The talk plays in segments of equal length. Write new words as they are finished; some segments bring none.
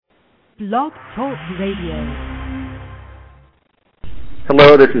Blog Talk Radio.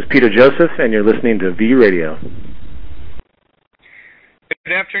 Hello, this is Peter Joseph, and you're listening to V Radio.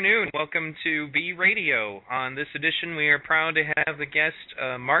 Good afternoon. Welcome to V Radio. On this edition, we are proud to have the guest,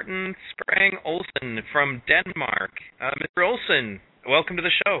 Martin Sprang Olsen from Denmark. Mr. Olsen, welcome to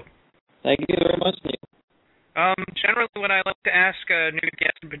the show. Thank you very much, Nick. Generally, what I like to ask new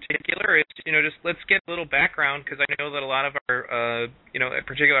guests in particular is, just let's get a little background, because I know that a lot of our, in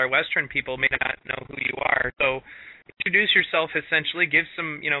particular our Western people may not know who you are. So introduce yourself, essentially, give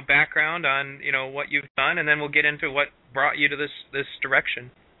some, background on, what you've done, and then we'll get into what brought you to this direction.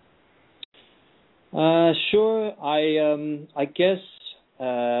 Sure. I guess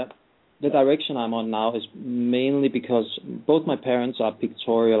the direction I'm on now is mainly because both my parents are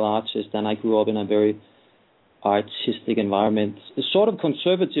pictorial artists, and I grew up in a very artistic environment. It's sort of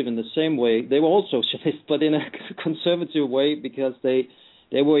conservative in the same way. They were all socialists, but in a conservative way, because they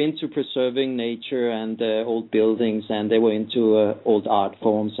were into preserving nature and old buildings, and they were into old art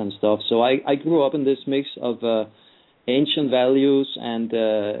forms and stuff. So I grew up in this mix of ancient values and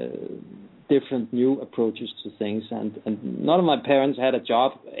different new approaches to things. And none of my parents had a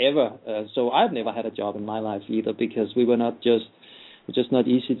job ever, so I've never had a job in my life either, because we were just not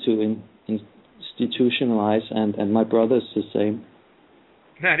easy to institutionalize, and my brother's the same.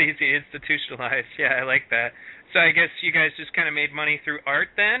 Not easy institutionalized. Yeah, I like that. So I guess you guys just kind of made money through art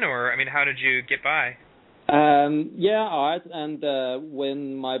then, or how did you get by? Art. And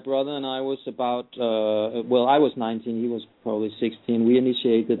when my brother and I was about, I was 19, he was probably 16. We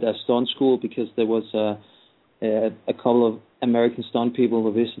initiated a stunt school because there was a couple of American stunt people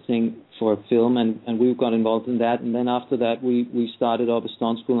were visiting for a film, and we got involved in that. And then after that, we started up a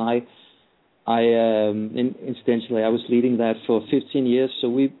stunt school. And incidentally, I was leading that for 15 years. So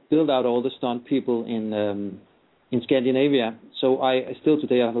we built out all the stunt people in Scandinavia. So I still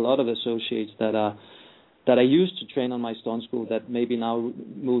today have a lot of associates that I used to train on my stunt school that maybe now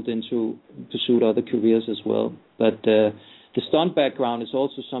moved into pursued other careers as well. But the stunt background is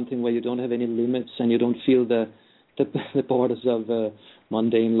also something where you don't have any limits and you don't feel the borders of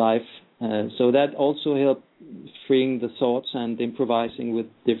mundane life. So that also helped freeing the thoughts and improvising with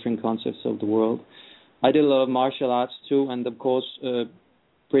different concepts of the world. I did a lot of martial arts too, and of course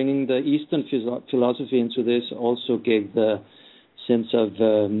bringing the Eastern philosophy into this also gave the sense of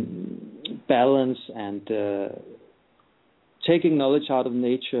balance and taking knowledge out of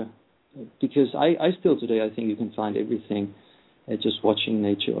nature, because I still today, I think you can find everything just watching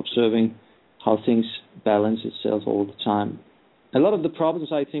nature, observing how things balance itself all the time. A lot of the problems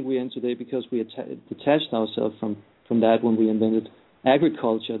I think we're in today because we detached ourselves from that when we invented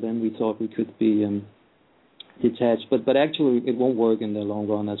agriculture. Then we thought we could be detached, but actually it won't work in the long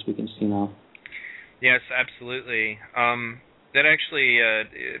run, as we can see now. Yes, absolutely. That actually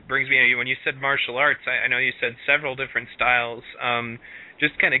brings me, when you said martial arts, I know you said several different styles.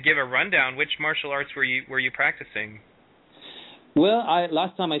 Just kind of give a rundown. Which martial arts were you practicing? Well,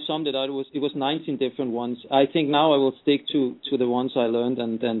 last time I summed it out, it was 19 different ones. I think now I will stick to the ones I learned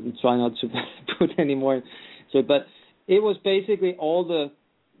and try not to put any more. So, but it was basically all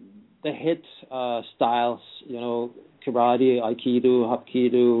the hit styles, karate, aikido,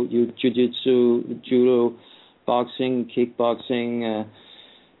 hapkido, jiu-jitsu, judo, boxing, kickboxing,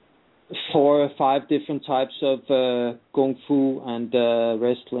 4 or 5 different types of kung fu and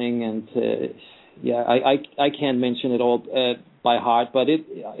wrestling, and I can't mention it all by heart, but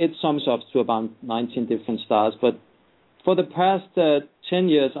it sums up to about 19 different styles. But for the past 10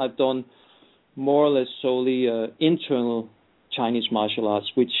 years, I've done more or less solely internal Chinese martial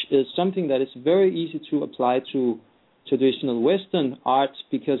arts, which is something that is very easy to apply to traditional Western art,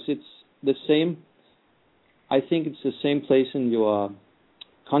 because it's the same. I think it's the same place in your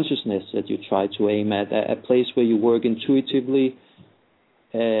consciousness that you try to aim at, a place where you work intuitively,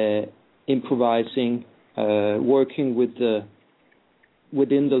 improvising, working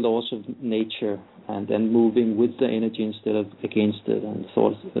within the laws of nature, and then moving with the energy instead of against it, and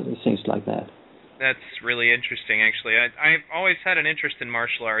things like that. That's really interesting, actually. I've always had an interest in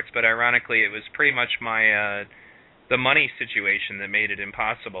martial arts, but ironically, it was pretty much my the money situation that made it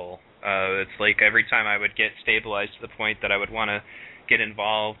impossible. It's like every time I would get stabilized to the point that I would want to get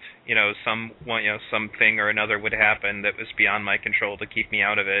involved, something or another would happen that was beyond my control to keep me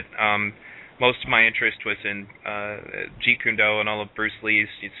out of it. Most of my interest was in Jeet Kune Do and all of Bruce Lee's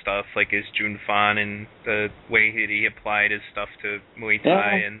stuff, like his Jun Fan and the way that he applied his stuff to Muay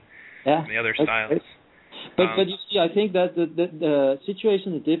Thai and the other styles. But you see, I think that the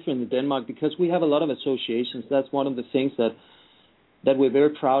situation is different in Denmark because we have a lot of associations. That's one of the things that that we're very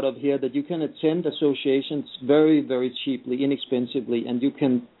proud of here, that you can attend associations very, very cheaply, inexpensively, and you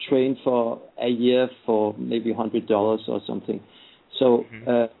can train for a year for maybe $100 or something. So,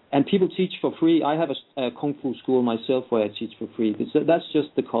 and people teach for free. I have a Kung Fu school myself where I teach for free. That's just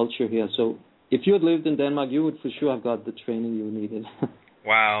the culture here. So if you had lived in Denmark, you would for sure have got the training you needed.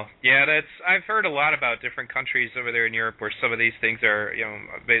 Wow. Yeah, I've heard a lot about different countries over there in Europe where some of these things are,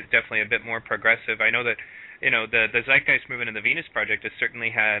 definitely a bit more progressive. I know that, the Zeitgeist movement and the Venus Project has certainly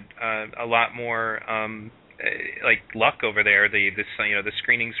had a lot more luck over there. The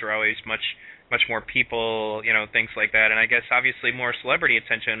screenings were always much more people, things like that. And I guess obviously more celebrity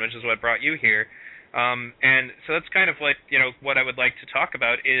attention, which is what brought you here. And so that's kind of what I would like to talk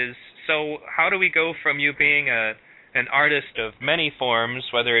about is, so how do we go from you being an artist of many forms,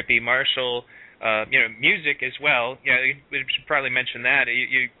 whether it be martial, music as well. Yeah, we should probably mention that.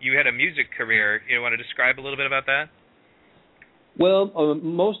 You had a music career. You want to describe a little bit about that? Well,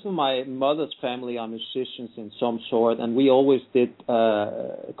 most of my mother's family are musicians in some sort, and we always did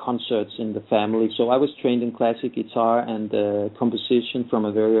concerts in the family. So I was trained in classic guitar and composition from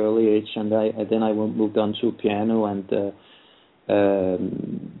a very early age, and then I moved on to piano and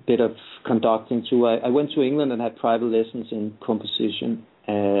bit of conducting too. I went to England and had private lessons in composition.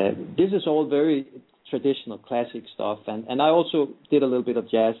 This is all very traditional classic stuff, and I also did a little bit of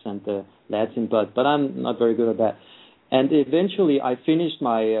jazz and Latin, but I'm not very good at that. And eventually I finished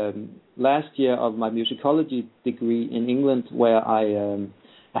my last year of my musicology degree in England, where I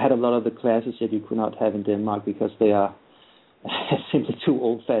had a lot of the classes that you could not have in Denmark because they are simply too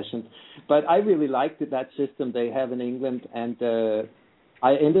old-fashioned. But I really liked that system they have in England, and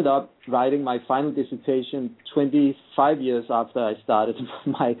I ended up writing my final dissertation 25 years after I started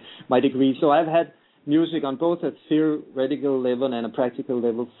my degree. So I've had music on both a theoretical level and a practical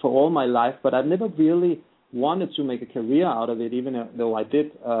level for all my life, but I've never really wanted to make a career out of it, even though I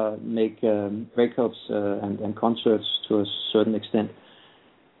did make records and concerts to a certain extent,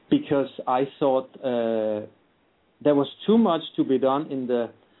 because I thought there was too much to be done in the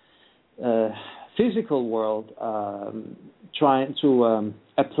physical world, trying to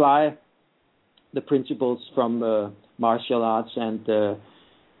apply the principles from martial arts and the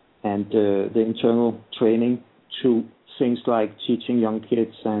internal training to things like teaching young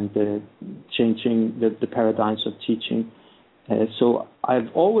kids and changing the paradigms of teaching. So I've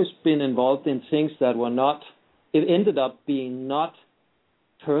always been involved in things that were not, it ended up being not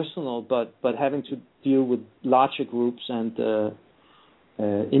personal, but having to deal with larger groups and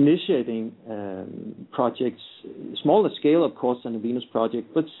initiating projects, smaller scale, of course, than the Venus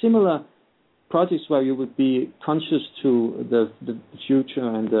Project, but similar projects where you would be conscious to the future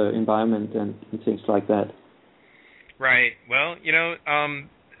and the environment and things like that. Right. Well,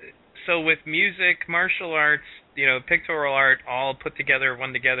 so with music, martial arts, pictorial art, all put together,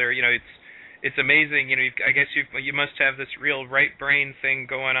 one together, it's amazing. I guess you must have this real right brain thing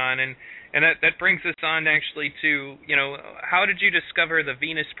going on, and that brings us on actually to, how did you discover the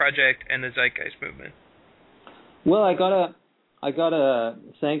Venus Project and the Zeitgeist movement? Well, I gotta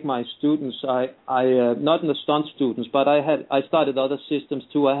thank my students. I not in the stunt students, but I started other systems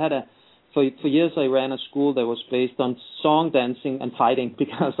too. For years I ran a school that was based on song, dancing, and fighting,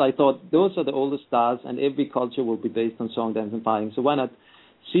 because I thought those are the oldest stars, and every culture will be based on song, dance, and fighting. So why not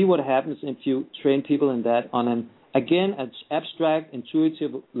see what happens if you train people in that on an abstract,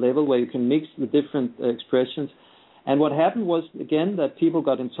 intuitive level where you can mix the different expressions. And what happened was, again, that people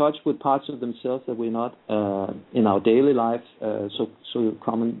got in touch with parts of themselves that we're not in our daily life so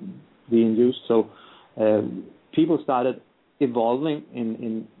commonly being used. So people started evolving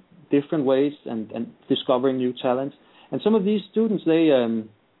in different ways and discovering new talents. And some of these students, they,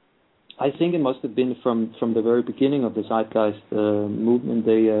 I think it must have been from the very beginning of the Zeitgeist movement.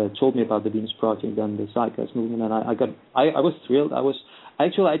 They told me about the Venus Project and the Zeitgeist movement, and I was thrilled. I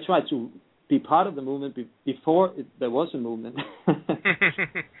tried to be part of the movement before there was a movement. I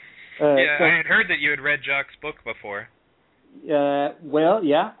had heard that you had read Jacques' book before. Well,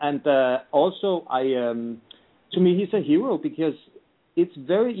 yeah, and also to me he's a hero because it's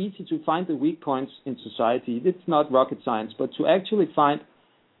very easy to find the weak points in society. It's not rocket science, but to actually find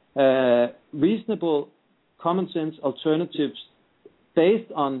reasonable, common sense alternatives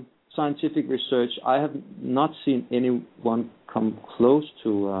based on scientific research. I have not seen anyone come close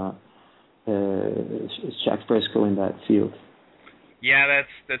to Jacques Fresco in that field. Yeah,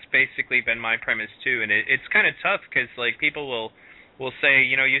 that's basically been my premise too, and it's kind of tough because people will will say,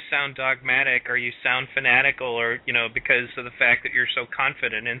 you sound dogmatic or you sound fanatical or, because of the fact that you're so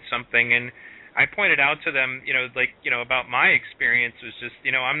confident in something. And I pointed out to them, about my experience was just,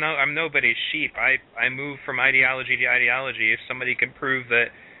 I'm nobody's sheep. I move from ideology to ideology. If somebody can prove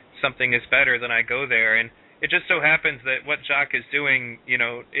that something is better, then I go there. And it just so happens that what Jacques is doing,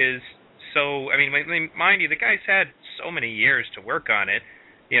 is so, mind you, the guy's had so many years to work on it,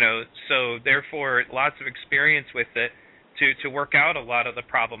 so therefore lots of experience with it to work out a lot of the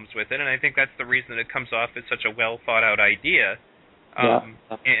problems with it. And I think that's the reason it comes off as such a well thought out idea.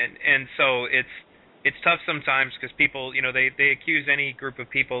 And so it's tough sometimes because people, they accuse any group of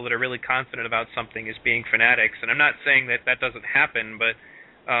people that are really confident about something as being fanatics. And I'm not saying that doesn't happen, but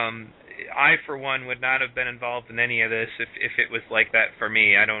I, for one, would not have been involved in any of this if it was like that for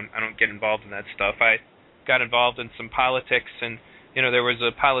me. I don't get involved in that stuff. I got involved in some politics, and there was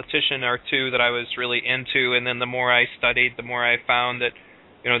a politician or two that I was really into, and then the more I studied, the more I found that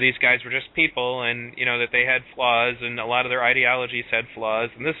these guys were just people, and that they had flaws, and a lot of their ideologies had flaws.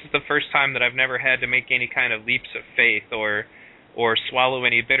 And this is the first time that I've never had to make any kind of leaps of faith or swallow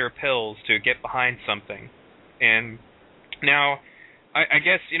any bitter pills to get behind something. And now, I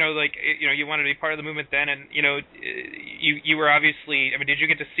guess you wanted to be part of the movement then, and you were obviously. Did you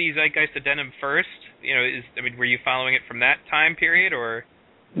get to see Zeitgeist Addendum first? Were you following it from that time period, or?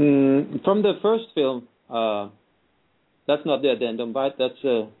 From the first film. That's not the addendum, right? That's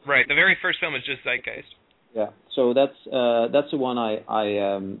right. The very first film is just Zeitgeist. Yeah. So that's the one I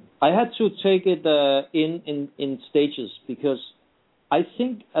had to take it in stages because I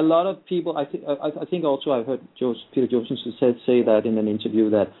think a lot of people. I think also I heard Peter Josephson say that in an interview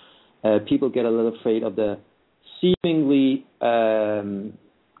that people get a little afraid of the seemingly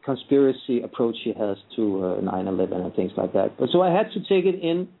conspiracy approach he has to 9/11 and things like that. But so I had to take it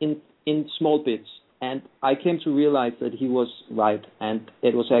in small bits. And I came to realize that he was right, and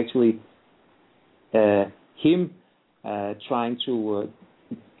it was actually him trying to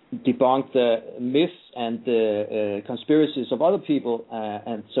debunk the myths and the conspiracies of other people,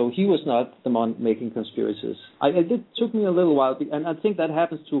 and so he was not the one making conspiracies. It took me a little while, and I think that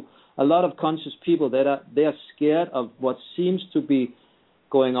happens to a lot of conscious people that they are scared of what seems to be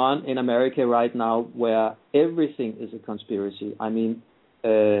going on in America right now, where everything is a conspiracy.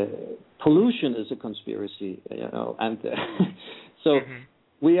 Pollution is a conspiracy, and so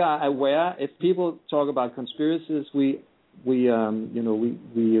we are aware. If people talk about conspiracies, we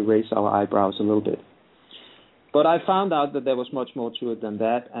raise our eyebrows a little bit. But I found out that there was much more to it than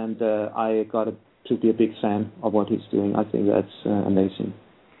that, and I got to be a big fan of what he's doing. I think that's amazing.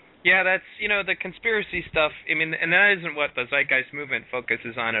 Yeah, that's the conspiracy stuff. And that isn't what the Zeitgeist movement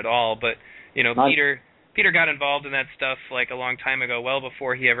focuses on at all. But Peter got involved in that stuff like a long time ago, well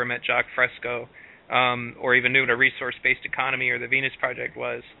before he ever met Jacques Fresco, or even knew what a resource-based economy or the Venus Project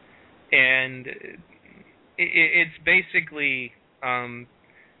was. And it's basically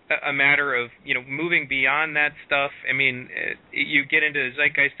a matter of moving beyond that stuff. You get into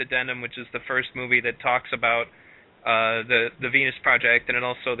Zeitgeist Addendum, which is the first movie that talks about the Venus Project, and then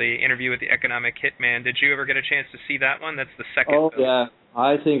also the interview with the economic hitman. Did you ever get a chance to see that one? That's the second. Oh, film. Yeah.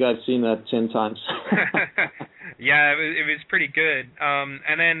 I think I've seen that 10 times. Yeah, it was pretty good.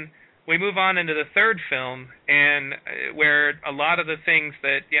 And then we move on into the third film, and where a lot of the things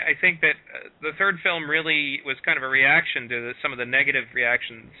that, I think that the third film really was kind of a reaction to some of the negative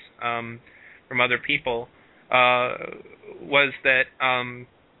reactions from other people, was that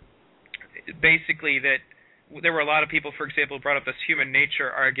basically that there were a lot of people, for example, who brought up this human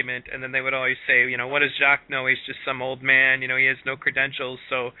nature argument, and then they would always say, what does Jacques know? He's just some old man, he has no credentials.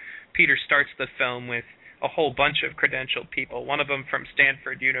 So Peter starts the film with a whole bunch of credentialed people, one of them from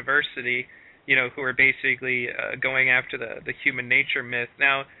Stanford University, who are basically going after the human nature myth.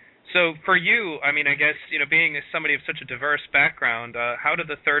 Now, so for you, I guess, being somebody of such a diverse background, how did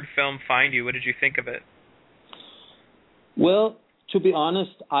the third film find you? What did you think of it? Well, to be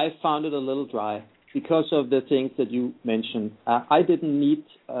honest, I found it a little dry. Because of the things that you mentioned. I didn't need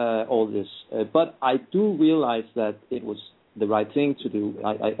all this, but I do realize that it was the right thing to do.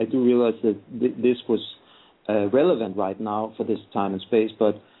 I do realize that this was relevant right now for this time and space,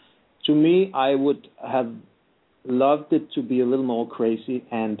 but to me, I would have loved it to be a little more crazy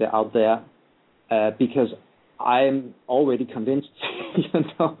and out there, because I'm already convinced,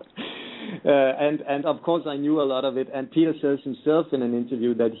 and of course I knew a lot of it, and Peter says himself in an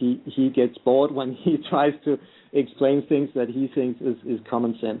interview that he gets bored when he tries to explain things that he thinks is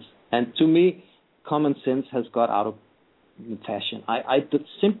common sense. And to me, common sense has got out of fashion. I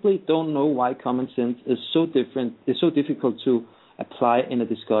simply don't know why common sense is so difficult to apply in a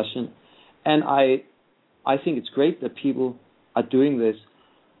discussion. And I think it's great that people are doing this.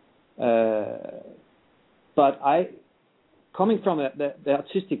 But coming from the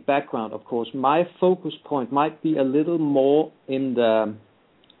artistic background, of course, my focus point might be a little more in the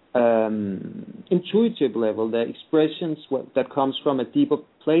intuitive level, the expressions that comes from a deeper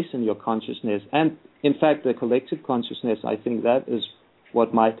place in your consciousness, and in fact the collective consciousness. I think that is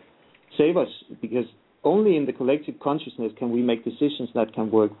what might save us, because only in the collective consciousness can we make decisions that can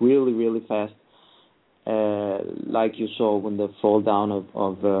work really, really fast, like you saw when the fall down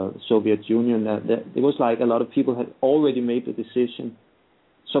of Soviet Union. It was like a lot of people had already made the decision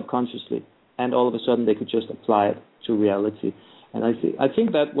subconsciously, and all of a sudden they could just apply it to reality. And I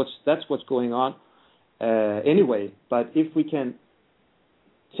think that's what's going on anyway. But if we can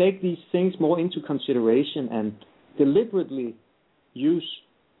take these things more into consideration and deliberately use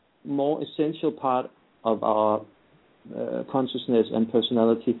more essential part of our consciousness and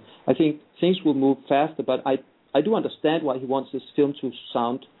personality, I think things will move faster. But I do understand why he wants this film to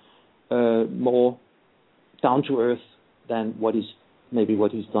sound more down to earth than what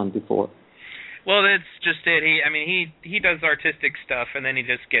he's done before. Well, that's just it. He does artistic stuff, and then he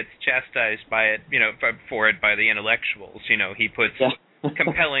just gets chastised by it, for it by the intellectuals. He puts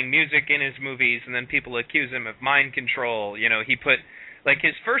compelling music in his movies, and then people accuse him of mind control. He put, like,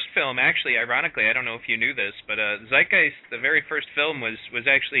 his first film, actually, ironically, I don't know if you knew this, but Zeitgeist, the very first film, was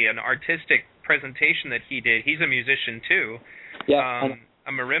actually an artistic presentation that he did. He's a musician too. Yeah.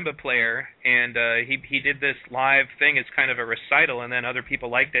 A marimba player, and he did this live thing as kind of a recital, and then other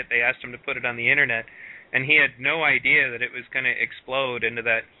people liked it. They asked him to put it on the internet, and he had no idea that it was going to explode into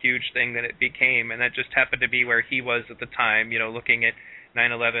that huge thing that it became, and that just happened to be where he was at the time, looking at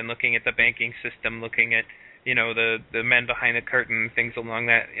 9/11, looking at the banking system, looking at, the men behind the curtain, things along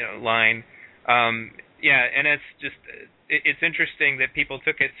that line. And it's just, it's interesting that people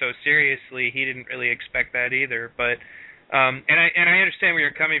took it so seriously. He didn't really expect that either, but and I understand where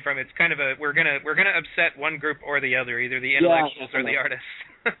you're coming from. It's kind of we're gonna upset one group or the other, either the intellectuals or the artists.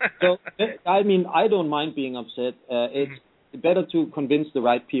 So I don't mind being upset. It's better to convince the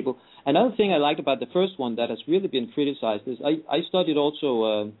right people. Another thing I liked about the first one that has really been criticized is I studied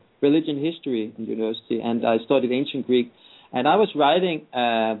also religion history in university, and I studied ancient Greek, and I was writing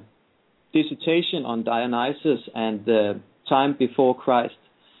a dissertation on Dionysus and the time before Christ.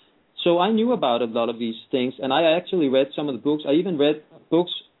 So I knew about a lot of these things, and I actually read some of the books. I even read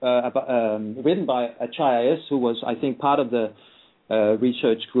books written by Achaias, who was, I think, part of the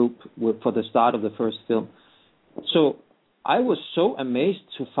research group for the start of the first film. So I was so amazed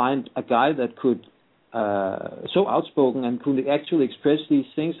to find a guy that could, so outspoken and could actually express these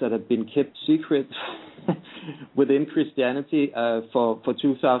things that have been kept secret within Christianity for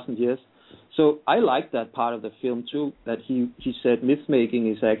 2,000 years. So I like that part of the film too, that he said myth making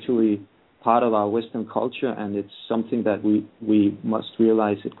is actually part of our Western culture, and it's something that we must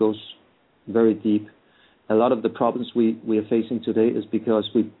realize it goes very deep. A lot of the problems we are facing today is because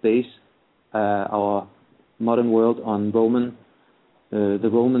we base our modern world on the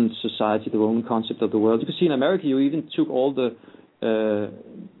Roman society, the Roman concept of the world. You can see in America, you even took all the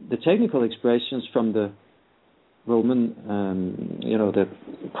technical expressions from the Roman, the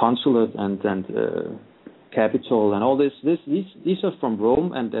consulate and capital and all this. These are from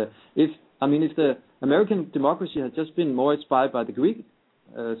Rome. And if the American democracy had just been more inspired by the Greek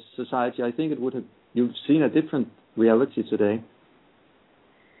society, I think you've seen a different reality today.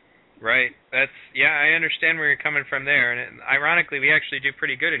 Right. I understand where you're coming from there. And ironically, we actually do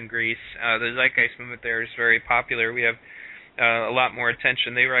pretty good in Greece. The Zeitgeist movement there is very popular. We have a lot more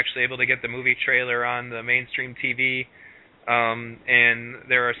attention. They were actually able to get the movie trailer on the mainstream TV, and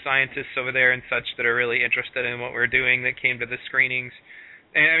there are scientists over there and such that are really interested in what we're doing that came to the screenings.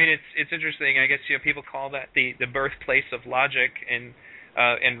 And it's interesting. I guess people call that the birthplace of logic and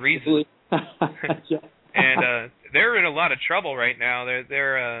reason. And they're in a lot of trouble right now.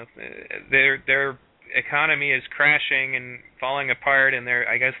 Their economy is crashing and falling apart, and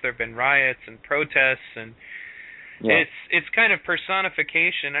I guess there have been riots and protests, and it's kind of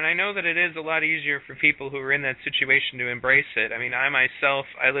personification. And I know that it is a lot easier for people who are in that situation to embrace it. I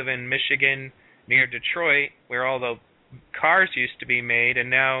live in Michigan near Detroit, where all the cars used to be made, and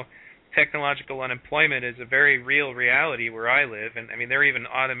now technological unemployment is a very real reality where I live. And they're even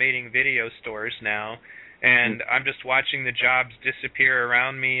automating video stores now, and I'm just watching the jobs disappear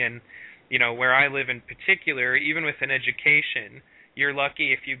around me. And where I live in particular, even with an education, you're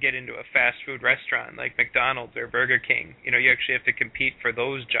lucky if you get into a fast food restaurant like McDonald's or Burger King. You actually have to compete for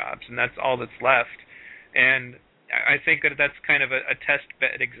those jobs, and that's all that's left. And I think that that's kind of a test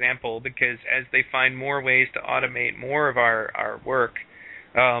bed example, because as they find more ways to automate more of our work,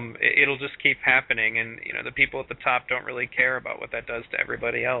 it'll just keep happening, and the people at the top don't really care about what that does to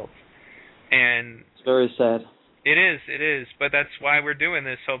everybody else. And it's very sad. It is, but that's why we're doing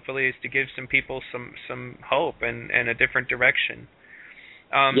this. Hopefully, is to give some people some hope and a different direction.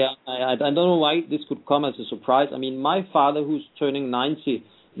 I don't know why this could come as a surprise. I mean, my father, who's turning 90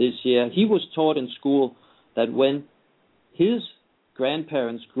 this year, he was taught in school that when his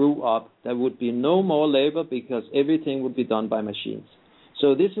grandparents grew up, there would be no more labor because everything would be done by machines.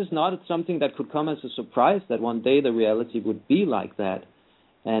 So this is not something that could come as a surprise that one day the reality would be like that,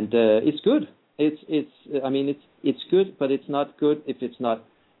 and it's good. It's good, but it's not good if it's not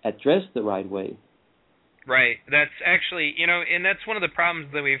addressed the right way. Right. That's actually, and that's one of the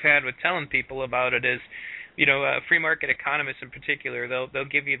problems that we've had with telling people about it is, free market economists in particular, they'll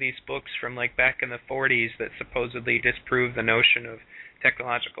give you these books from like back in the 40s that supposedly disprove the notion of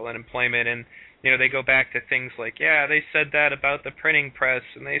technological unemployment, and they go back to things like, they said that about the printing press,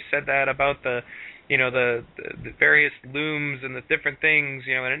 and they said that about the the various looms and the different things,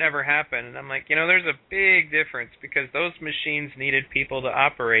 and it never happened. And I'm like, there's a big difference, because those machines needed people to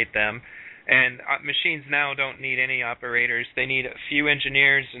operate them, and machines now don't need any operators. They need a few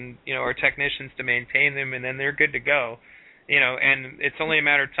engineers and or technicians to maintain them, and then they're good to go. And it's only a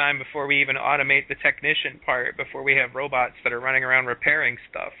matter of time before we even automate the technician part, before we have robots that are running around repairing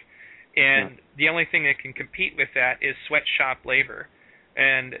stuff. And the only thing that can compete with that is sweatshop labor.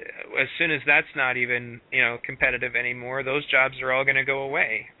 And as soon as that's not even, competitive anymore, those jobs are all going to go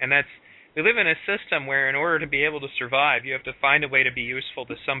away. And we live in a system where in order to be able to survive, you have to find a way to be useful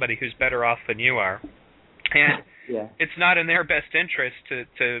to somebody who's better off than you are. And it's not in their best interest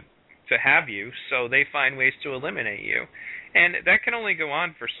to have you, so they find ways to eliminate you. And that can only go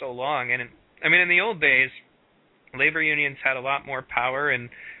on for so long. And in the old days, labor unions had a lot more power, and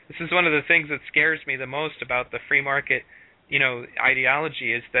this is one of the things that scares me the most about the free market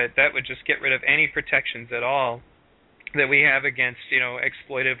ideology, is that would just get rid of any protections at all that we have against,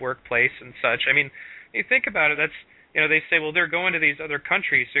 exploitive workplace and such. You think about it, that's, they say, well, they're going to these other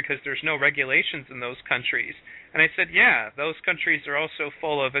countries because there's no regulations in those countries. And I said, those countries are also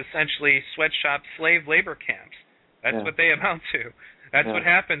full of essentially sweatshop slave labor camps. That's what they amount to. That's what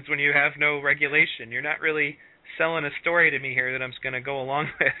happens when you have no regulation. You're not really selling a story to me here that I'm just going to go along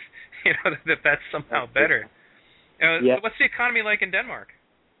with, that's somehow better. What's the economy like in Denmark?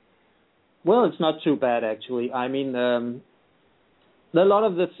 Well, it's not too bad, actually. A lot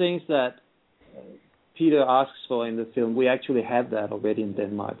of the things that Peter asks for in the film, we actually have that already in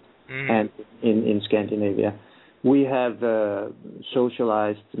Denmark and in Scandinavia. We have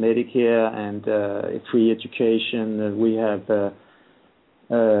socialized Medicare and free education. We have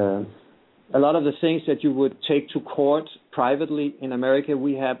a lot of the things that you would take to court privately in America.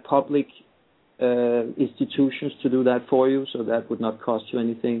 We have public institutions to do that for you, so that would not cost you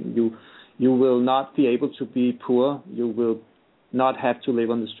anything. You will not be able to be poor. You will not have to live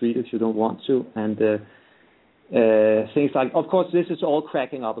on the street if you don't want to. And things like, of course, this is all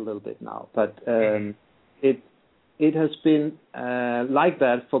cracking up a little bit now, but it has been like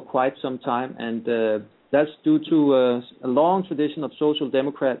that for quite some time, and that's due to a long tradition of social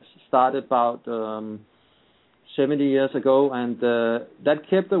democrats started about 70 years ago, and that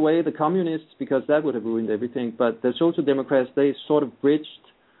kept away the communists, because that would have ruined everything. But the social democrats, they sort of bridged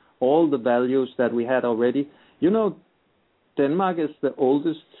all the values that we had already. Denmark is the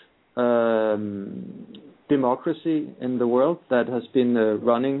oldest democracy in the world that has been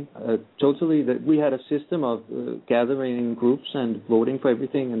running totally. We had a system of gathering groups and voting for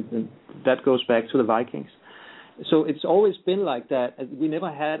everything, and that goes back to the Vikings. So it's always been like that. We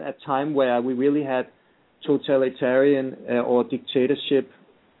never had a time where we really had totalitarian or dictatorship,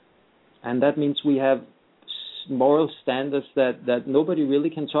 and that means we have moral standards that nobody really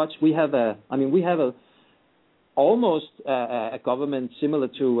can touch. We have almost a government similar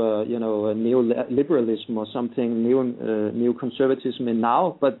to neoliberalism or something, neoconservatism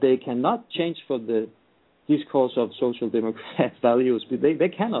now, but they cannot change for the discourse of social democrat values. They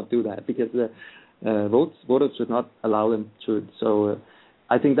cannot do that because the voters would not allow them to. So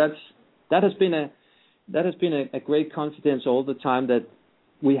I think that has been a great confidence all the time, that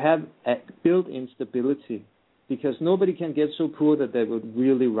we have a built-in stability, because nobody can get so poor that they would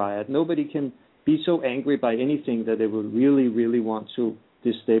really riot. Nobody can be so angry by anything that they would really, really want to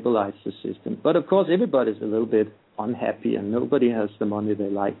destabilize the system. But of course, everybody's a little bit unhappy and nobody has the money they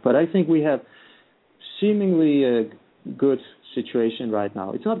like. But I think we have seemingly a good situation right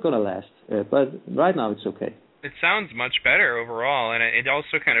now. It's not going to last, but right now it's okay. It sounds much better overall, and it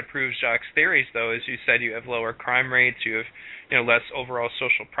also kind of proves Jacques' theories, though. As you said, you have lower crime rates, you have less overall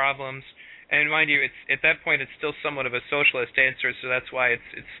social problems, And mind you, it's at that point it's still somewhat of a socialist answer, so that's why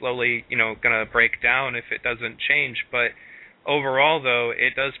it's slowly, going to break down if it doesn't change. But overall, though,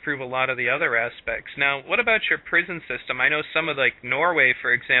 it does prove a lot of the other aspects. Now, what about your prison system? I know some of, like, Norway,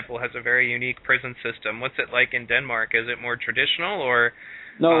 for example, has a very unique prison system. What's it like in Denmark? Is it more traditional, or?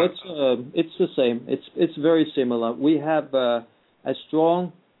 No, it's the same. It's very similar. We have a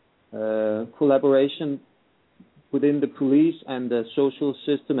strong collaboration within the police and the social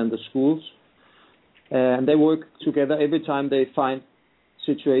system and the schools. And they work together every time they find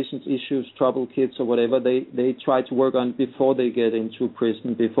situations, issues, trouble kids or whatever. They try to work on before they get into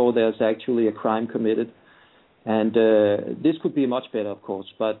prison, before there's actually a crime committed. And this could be much better, of course.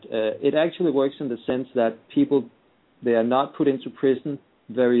 But it actually works in the sense that people, they are not put into prison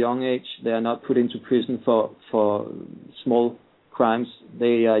very young age. They are not put into prison for small crimes.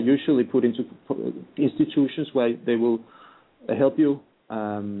 They are usually put into institutions where they will help you.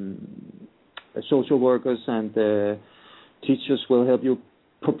 Social workers and teachers will help you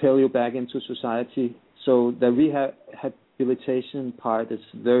propel you back into society. So the rehabilitation part is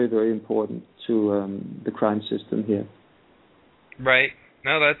very, very important to the crime system here. Right.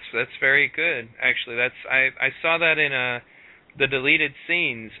 No, that's very good. Actually, I saw that in the deleted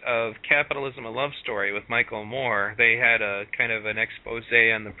scenes of Capitalism: A Love Story with Michael Moore. They had a kind of an expose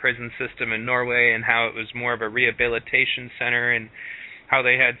on the prison system in Norway and how it was more of a rehabilitation center and how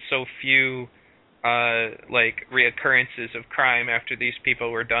they had so few reoccurrences of crime after these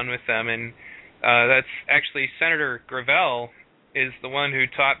people were done with them. And that's actually Senator Gravel is the one who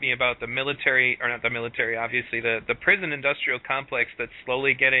taught me about the military, or not the military, obviously, the prison industrial complex that's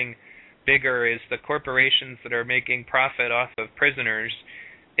slowly getting bigger is the corporations that are making profit off of prisoners,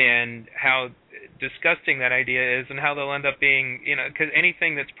 and how disgusting that idea is, and how they'll end up being, because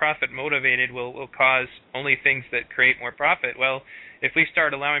anything that's profit motivated will cause only things that create more profit. Well, if we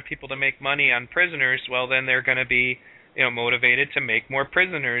start allowing people to make money on prisoners, well, then they're going to be, motivated to make more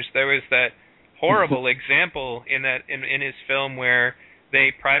prisoners. There was that horrible example in his film where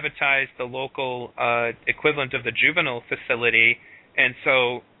they privatized the local equivalent of the juvenile facility. And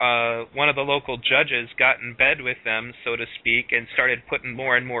so one of the local judges got in bed with them, so to speak, and started putting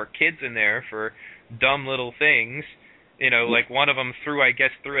more and more kids in there for dumb little things. Like one of them threw a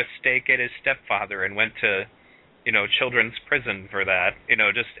steak at his stepfather and went to, children's prison for that.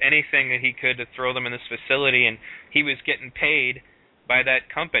 Just anything that he could to throw them in this facility, and he was getting paid by that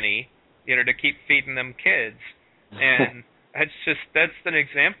company, to keep feeding them kids. And that's an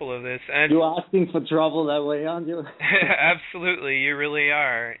example of this. And you're asking for trouble that way, aren't you? Absolutely, you really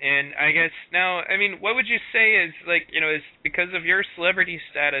are. And I guess now, what would you say is is because of your celebrity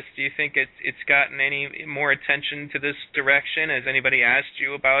status, do you think it's gotten any more attention to this direction? Has anybody asked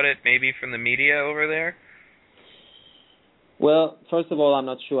you about it, maybe from the media over there? Well, first of all, I'm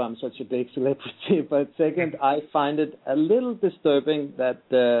not sure I'm such a big celebrity, but second, I find it a little disturbing that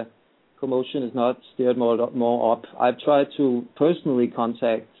the promotion is not steered more up. I've tried to personally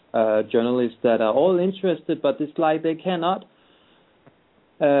contact journalists that are all interested, but it's like they cannot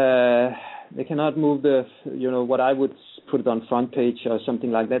move the, what I would put it on front page or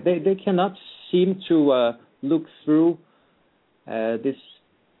something like that. They cannot seem to look through this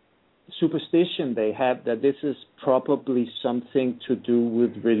superstition they have that this is probably something to do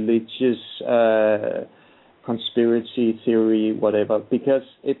with religious conspiracy theory, whatever. Because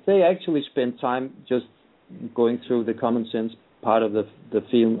if they actually spend time just going through the common sense part of the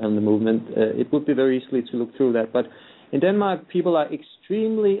film and the movement, it would be very easily to look through that. But in Denmark, people are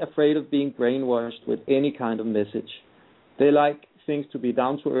extremely afraid of being brainwashed with any kind of message. They like things to be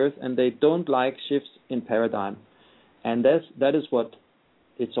down to earth, and they don't like shifts in paradigm. And that is what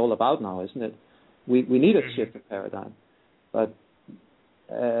it's all about now, isn't it? We need a shift in paradigm. But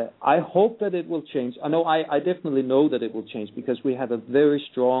I hope that it will change. I definitely know that it will change, because we have a very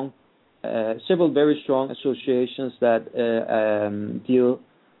strong, several very strong associations that deal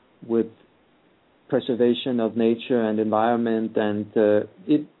with preservation of nature and environment, and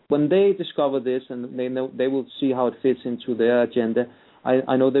when they discover this and they will see how it fits into their agenda,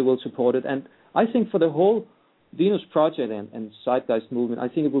 I know they will support it. And I think for the whole Venus Project and Zeitgeist movement, I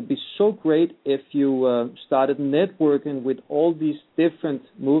think it would be so great if you started networking with all these different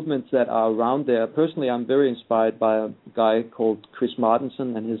movements that are around there. Personally, I'm very inspired by a guy called Chris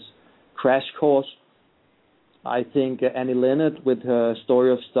Martenson and his Crash Course. I think Annie Leonard with her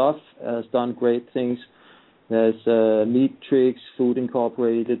Story of Stuff has done great things. There's Meat Tricks, Food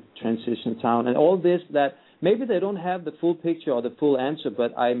Incorporated, Transition Town, and all this that maybe they don't have the full picture or the full answer,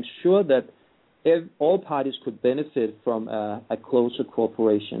 but I'm sure that all parties could benefit from a closer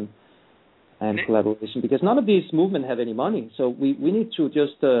cooperation. and collaboration, because none of these movements have any money. So we need to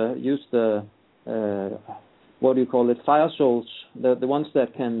just use the what do you call it, fire souls, the ones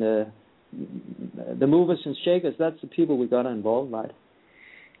that can the movers and shakers. That's the people we got to involve, right?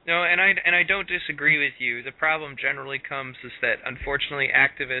 No, and I don't disagree with you. The problem generally comes is that unfortunately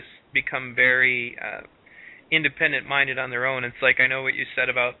activists become very independent-minded on their own. It's like, I know what you said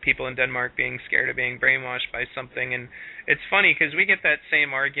about people in Denmark being scared of being brainwashed by something, and it's funny because we get that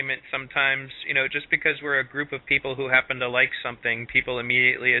same argument sometimes, just because we're a group of people who happen to like something, people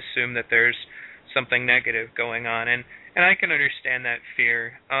immediately assume that there's something negative going on, and I can understand that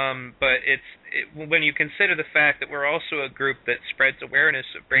fear, but when you consider the fact that we're also a group that spreads awareness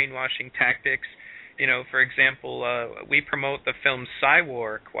of brainwashing tactics, for example, we promote the film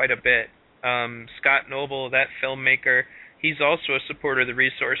Psywar quite a bit. Scott Noble, that filmmaker, he's also a supporter of the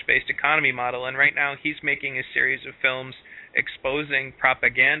resource-based economy model, and right now he's making a series of films exposing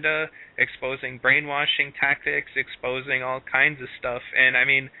propaganda, exposing brainwashing tactics, exposing all kinds of stuff. And I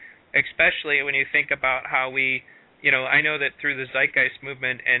mean, especially when you think about how we, I know that through the Zeitgeist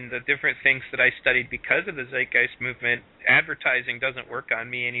movement and the different things that I studied because of the Zeitgeist movement, advertising doesn't work on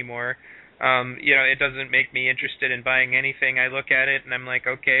me anymore. It doesn't make me interested in buying anything. I look at it and I'm like,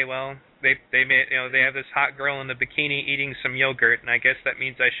 okay, well, they have this hot girl in the bikini eating some yogurt, and I guess that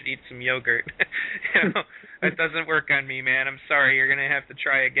means I should eat some yogurt. That doesn't work on me, man. I'm sorry. You're gonna have to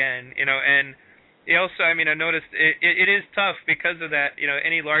try again. And also, I noticed it is tough because of that.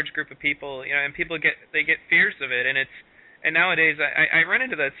 Any large group of people, and people get fears of it, and nowadays I run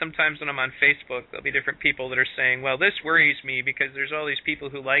into that sometimes when I'm on Facebook. There'll be different people that are saying, well, this worries me because there's all these people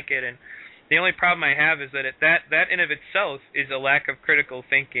who like it, and the only problem I have is that that in of itself is a lack of critical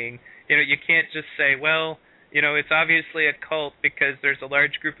thinking. You can't just say, well, it's obviously a cult because there's a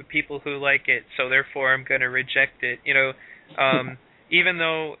large group of people who like it, so therefore I'm going to reject it. Even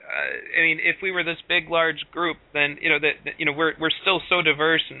though, if we were this big, large group, then we're still so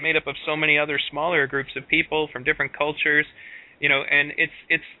diverse and made up of so many other smaller groups of people from different cultures. And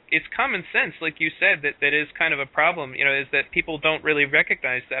it's common sense, like you said, that is kind of a problem. Is that people don't really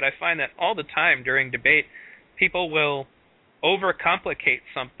recognize that. I find that all the time during debate, people will overcomplicate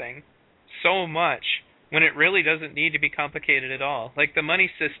something so much when it really doesn't need to be complicated at all. Like the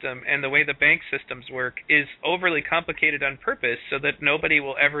money system and the way the bank systems work is overly complicated on purpose so that nobody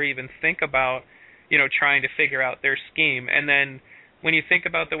will ever even think about, trying to figure out their scheme. And then when you think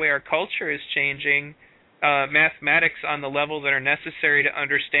about the way our culture is changing, mathematics on the level that are necessary to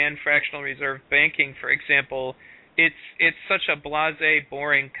understand fractional reserve banking, for example, it's such a blasé,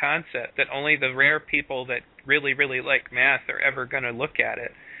 boring concept that only the rare people that really, really like math are ever going to look at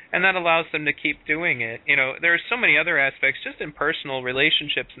it. And that allows them to keep doing it. There are so many other aspects, just in personal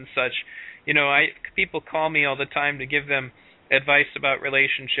relationships and such. People call me all the time to give them advice about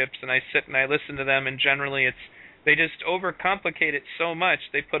relationships, and I sit and I listen to them, and generally they just overcomplicate it so much.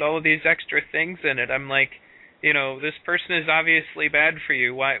 They put all of these extra things in it. I'm like, this person is obviously bad for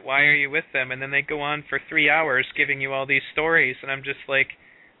you. Why are you with them? And then they go on for 3 hours giving you all these stories, and I'm just like,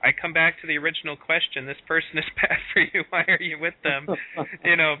 I come back to the original question. This person is bad for you. Why are you with them?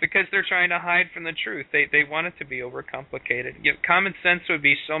 Because they're trying to hide from the truth. They want it to be overcomplicated. Common sense would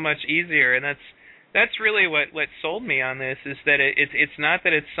be so much easier, and that's really what sold me on this, is that it's not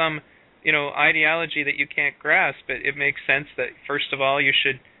that it's some ideology that you can't grasp. It makes sense that first of all you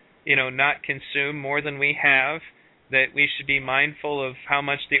should not consume more than we have, that we should be mindful of how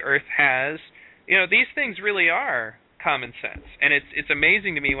much the earth has. These things really are common sense, and it's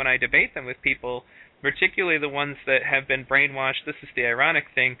amazing to me when I debate them with people, particularly the ones that have been brainwashed. This is the ironic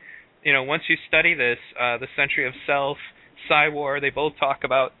thing, once you study this, the Century of Self, Psywar, they both talk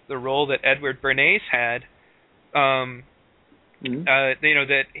about the role that Edward Bernays had, that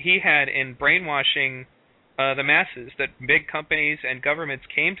he had in brainwashing the masses, that big companies and governments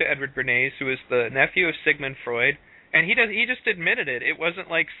came to Edward Bernays, who is the nephew of Sigmund Freud, and he just admitted it. It wasn't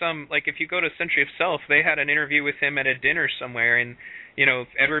like if you go to Century of Self, they had an interview with him at a dinner somewhere, and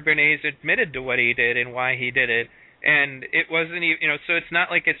Edward Bernays admitted to what he did and why he did it. And it wasn't even, so it's not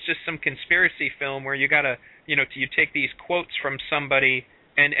like it's just some conspiracy film where you gotta, you take these quotes from somebody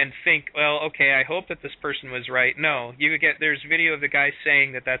and think, well, okay, I hope that this person was right. No, there's video of the guy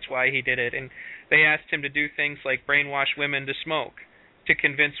saying that that's why he did it, and they asked him to do things like brainwash women to smoke, to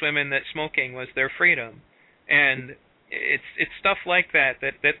convince women that smoking was their freedom. And it's stuff like that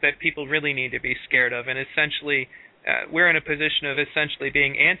people really need to be scared of. And essentially, we're in a position of essentially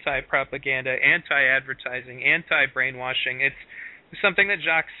being anti-propaganda, anti-advertising, anti-brainwashing. It's something that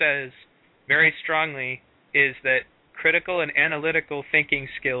Jacques says very strongly, is that critical and analytical thinking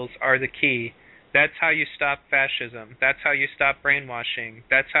skills are the key. That's how you stop fascism. That's how you stop brainwashing.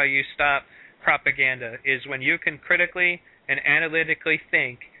 That's how you stop propaganda is when you can critically and analytically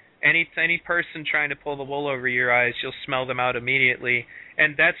think. Any person trying to pull the wool over your eyes, you'll smell them out immediately,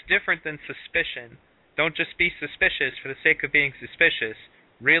 and that's different than suspicion. Don't just be suspicious for the sake of being suspicious.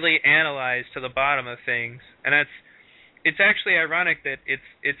 Really analyze to the bottom of things, and it's actually ironic that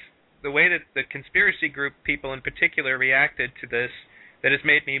it's the way that the conspiracy group people in particular reacted to this that has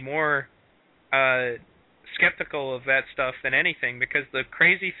made me more skeptical of that stuff than anything, because the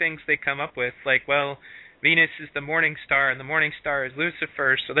crazy things they come up with, like, well, Venus is the morning star, and the morning star is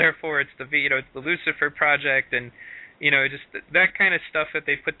Lucifer, so therefore it's the it's the Lucifer project, and just that kind of stuff that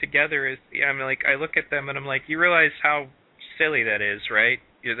they put together is, I look at them and I'm like, you realize how silly that is, right?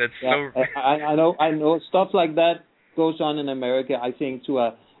 I know stuff like that goes on in America. I think to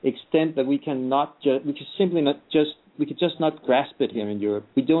a extent that we could just not grasp it here in Europe.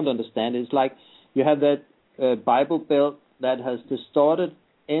 We don't understand it. It's like you have that Bible Belt that has distorted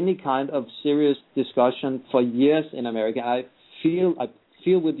any kind of serious discussion for years in America. I feel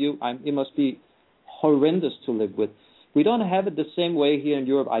with you. It must be horrendous to live with. We don't have it the same way here in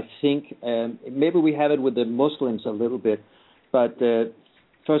Europe, I think. Maybe we have it with the Muslims a little bit, but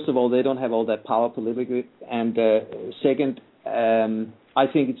first of all, they don't have all that power politically, and second, I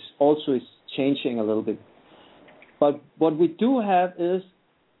think it's changing a little bit. But what we do have is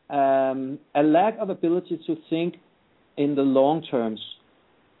a lack of ability to think in the long terms.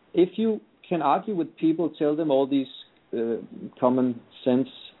 If you can argue with people, tell them all these common sense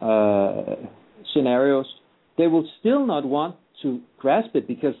scenarios, they will still not want to grasp it,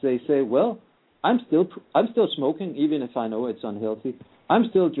 because they say, well, I'm still smoking even if I know it's unhealthy. I'm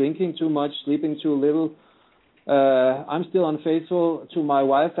still drinking too much, sleeping too little. I'm still unfaithful to my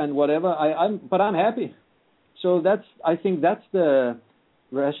wife and whatever. But I'm happy. So I think that's the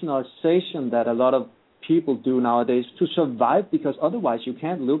rationalization that a lot of people do nowadays to survive, because otherwise you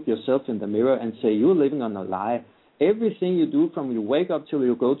can't look yourself in the mirror and say you're living on a lie. Everything you do from you wake up till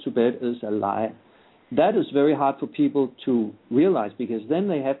you go to bed is a lie. That is very hard for people to realize, because then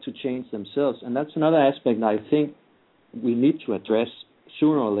they have to change themselves. And that's another aspect I think we need to address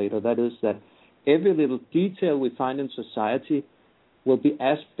sooner or later. That is that every little detail we find in society will be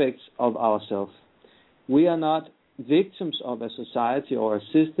aspects of ourselves. We are not victims of a society or a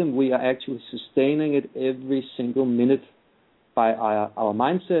system. We are actually sustaining it every single minute by our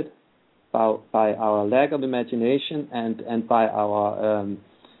mindset, by our lack of imagination, and by our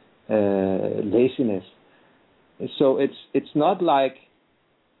laziness. So it's not like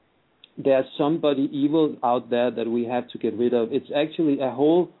there's somebody evil out there that we have to get rid of. It's actually a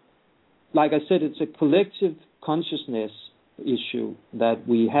whole, like I said, it's a collective consciousness issue that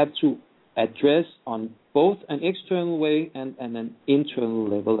we have to address on both an external way and an internal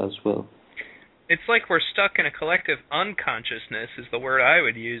level as well. It's like we're stuck in a collective unconsciousness is the word I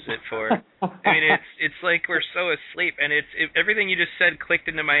would use it for. I mean, it's like we're so asleep, and everything you just said clicked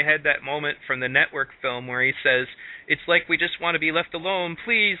into my head that moment from the Network film where he says, it's like we just want to be left alone.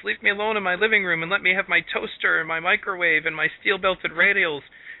 Please leave me alone in my living room and let me have my toaster and my microwave and my steel-belted radials.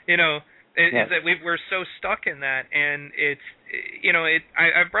 Is that we're so stuck in that, and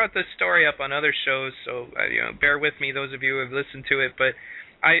I've brought this story up on other shows, so bear with me, those of you who have listened to it, but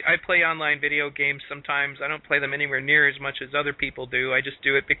I play online video games sometimes. I don't play them anywhere near as much as other people do. I just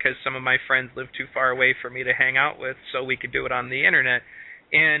do it because some of my friends live too far away for me to hang out with, so we could do it on the internet.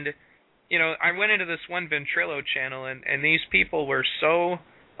 And, I went into this one Ventrilo channel, and these people were so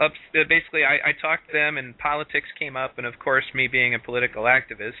basically, I talked to them, and politics came up, and of course, me being a political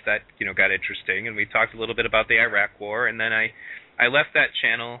activist, that got interesting, and we talked a little bit about the Iraq War, and then I left that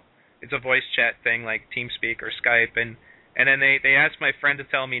channel. It's a voice chat thing like TeamSpeak or Skype, and then they asked my friend to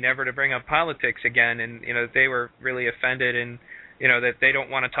tell me never to bring up politics again, and they were really offended, and that they don't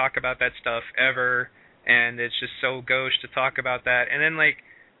want to talk about that stuff ever, and it's just so gauche to talk about that, and then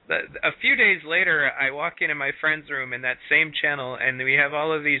a few days later, I walk into my friend's room in that same channel, and we have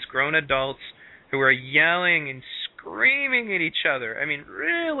all of these grown adults who are yelling and screaming at each other. I mean,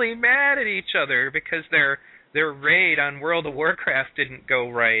 really mad at each other because their raid on World of Warcraft didn't go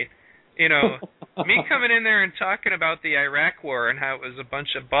right. Me coming in there and talking about the Iraq War and how it was a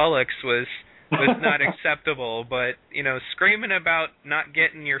bunch of bollocks was not acceptable, but, screaming about not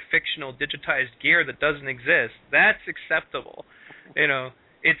getting your fictional digitized gear that doesn't exist, that's acceptable.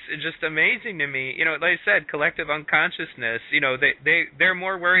 It's just amazing to me. Like I said, collective unconsciousness. They're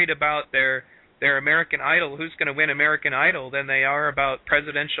more worried about their American Idol, who's going to win American Idol, than they are about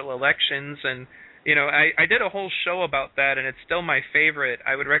presidential elections. And I did a whole show about that, and it's still my favorite.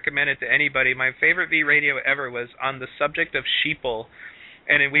 I would recommend it to anybody. My favorite V Radio ever was on the subject of sheeple.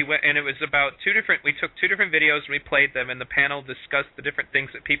 and we went, and it was about we took two different videos and we played them, and the panel discussed the different things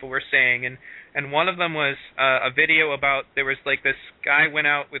that people were saying, and one of them was a video about, there was like this guy went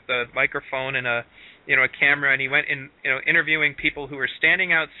out with a microphone and a camera, and he went in, interviewing people who were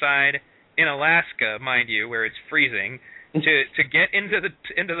standing outside in Alaska, mind you, where it's freezing, to get into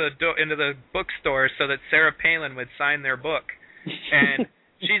the bookstore so that Sarah Palin would sign their book. And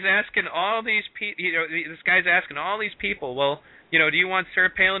she's asking all these people, this guy's asking all these people, well, do you want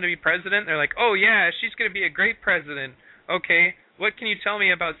Sarah Palin to be president? They're like, oh yeah, she's going to be a great president. Okay, what can you tell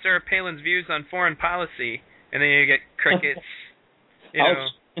me about Sarah Palin's views on foreign policy? And then you get crickets.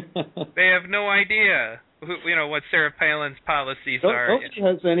 They have no idea what Sarah Palin's policies are. Nobody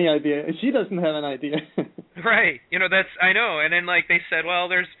has any idea. She doesn't have an idea. Right. I know. And then they said, well,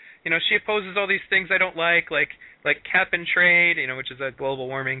 there's, she opposes all these things I don't like cap and trade, which is a global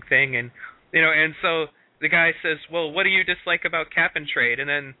warming thing, and and so the guy says, well, what do you dislike about cap and trade? And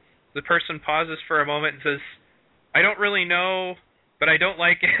then the person pauses for a moment and says, I don't really know, but I don't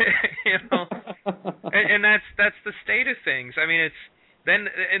like it. and that's the state of things. I mean, it's then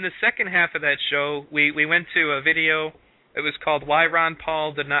in the second half of that show, we went to a video. It was called Why Ron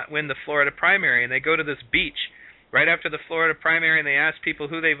Paul Did Not Win the Florida Primary, and they go to this beach right after the Florida primary, and they ask people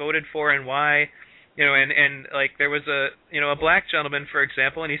who they voted for and why. And there was a black gentleman, for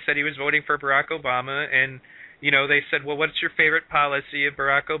example, and he said he was voting for Barack Obama, and they said, well, what's your favorite policy of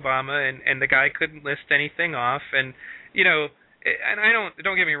Barack Obama? And the guy couldn't list anything off, and and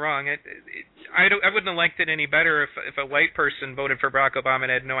don't get me wrong, I wouldn't have liked it any better if a white person voted for Barack Obama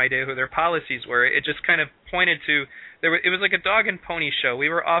and had no idea who their policies were. It just kind of pointed to it was like a dog and pony show. We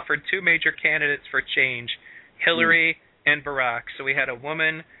were offered two major candidates for change, Hillary and Barack. So we had a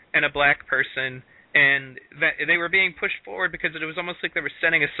woman and a black person, and that they were being pushed forward because it was almost like they were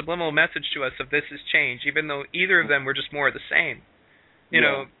sending a subliminal message to us of this is change, even though either of them were just more of the same.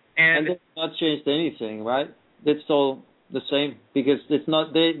 And they've not changed anything, right? It's all the same, because it's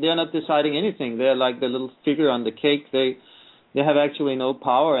not they're not deciding anything. They're like the little figure on the cake. They have actually no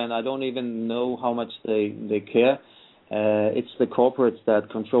power, and I don't even know how much they care. It's the corporates that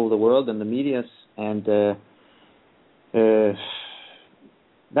control the world and the medias, and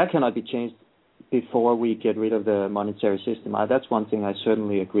that cannot be changed before we get rid of the monetary system. That's one thing I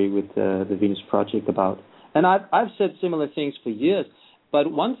certainly agree with the Venus Project about. And I've said similar things for years. But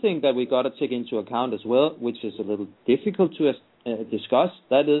one thing that we got to take into account as well, which is a little difficult to discuss,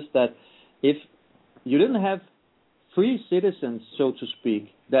 that is that if you didn't have free citizens, so to speak,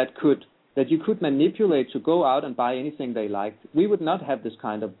 that you could manipulate to go out and buy anything they liked, we would not have this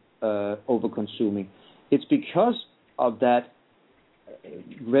kind of over-consuming. It's because of that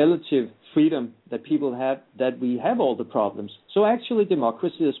relative freedom that people have that we have all the problems. So actually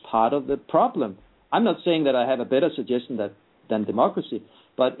democracy is part of the problem. I'm not saying that I have a better suggestion than democracy,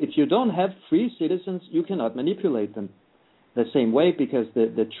 but if you don't have free citizens, you cannot manipulate them the same way, because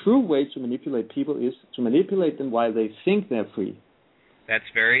the true way to manipulate people is to manipulate them while they think they're free. That's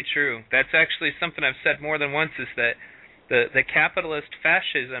very true. That's actually something I've said more than once, is that the capitalist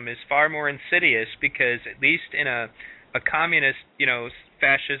fascism is far more insidious, because at least in a communist,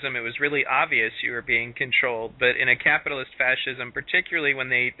 fascism, it was really obvious you were being controlled. But in a capitalist fascism, particularly when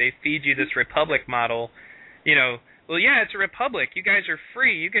they feed you this republic model, well, yeah, it's a republic. You guys are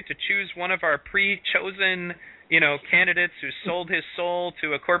free. You get to choose one of our pre-chosen, candidates who sold his soul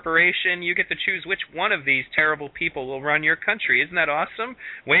to a corporation. You get to choose which one of these terrible people will run your country. Isn't that awesome?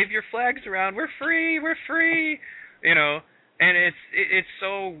 Wave your flags around. We're free. We're free. And it's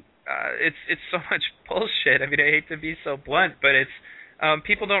so much bullshit. I mean, I hate to be so blunt, but it's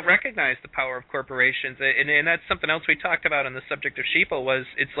people don't recognize the power of corporations, and that's something else we talked about on the subject of sheeple. Was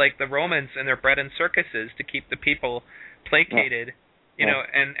it's like the Romans and their bread and circuses to keep the people placated,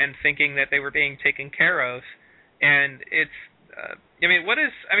 and thinking that they were being taken care of. And it's, what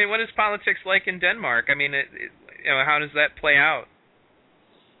is politics like in Denmark? I mean, how does that play out?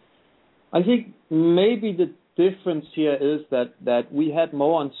 I think maybe the difference here is that we had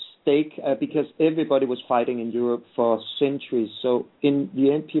more on stake because everybody was fighting in Europe for centuries. So in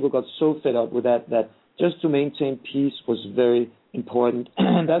the end, people got so fed up with that just to maintain peace was very important.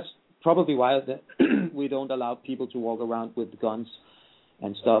 And that's probably why we don't allow people to walk around with guns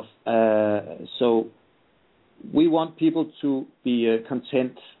and stuff. So we want people to be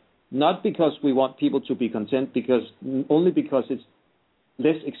content, not because we want people to be content, only because it's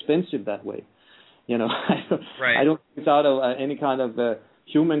less expensive that way. Right. I don't think it's out of any kind of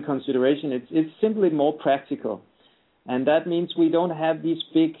human consideration. It's simply more practical, and that means we don't have these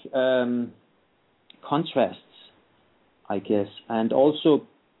big contrasts, I guess. And also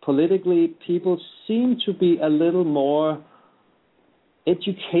politically, people seem to be a little more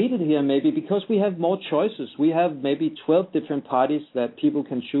educated here, maybe because we have more choices. We have maybe 12 different parties that people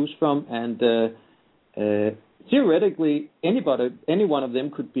can choose from, and theoretically, any one of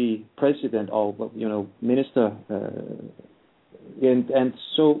them could be president or minister, and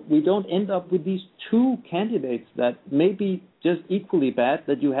so we don't end up with these two candidates that may be just equally bad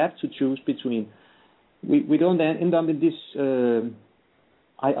that you have to choose between. We don't end up in this,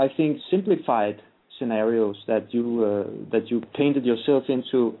 I think, simplified scenarios that you painted yourself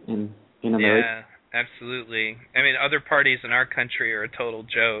into in America. Yeah, absolutely. I mean, other parties in our country are a total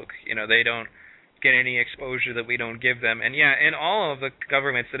joke. They don't get any exposure that we don't give them. And yeah, and all of the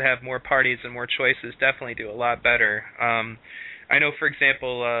governments that have more parties and more choices definitely do a lot better. I know, for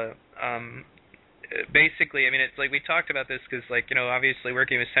example, basically, I mean, it's like we talked about this because, obviously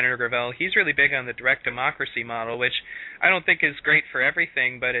working with Senator Gravel, he's really big on the direct democracy model, which I don't think is great for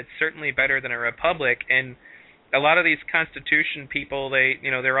everything, but it's certainly better than a republic. And a lot of these constitution people,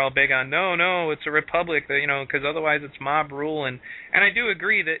 they're all big on no, it's a republic, because otherwise it's mob rule. And I do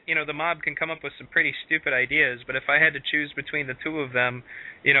agree that the mob can come up with some pretty stupid ideas, but if I had to choose between the two of them,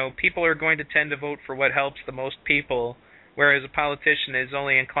 people are going to tend to vote for what helps the most people. Whereas a politician is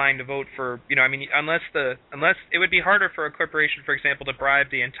only inclined to vote for, unless it would be harder for a corporation, for example, to bribe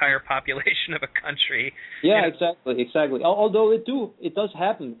the entire population of a country. Yeah, exactly. Although it does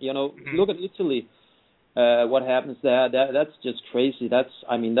happen. Mm-hmm. Look at Italy. What happens there? That's just crazy.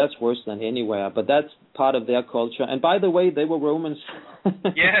 That's worse than anywhere. But that's part of their culture. And by the way, they were Romans.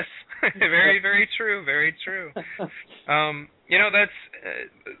 Yes, very, very true. Very true.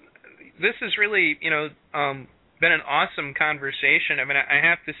 This is really, been an awesome conversation. I mean, I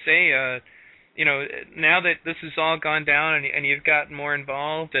have to say, now that this has all gone down and you've gotten more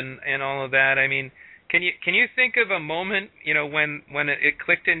involved and all of that, I mean, can you think of a moment, when it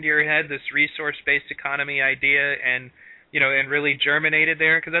clicked into your head, this resource-based economy idea, and and really germinated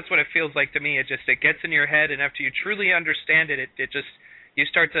there? Because that's what it feels like to me. It gets in your head, and after you truly understand it,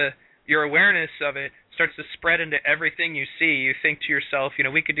 your awareness of it starts to spread into everything you see. You think to yourself,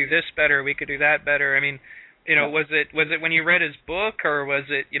 we could do this better, we could do that better. I mean, was it when you read his book, or was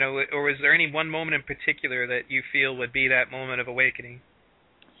it, or was there any one moment in particular that you feel would be that moment of awakening?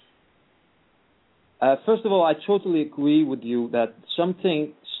 First of all, I totally agree with you that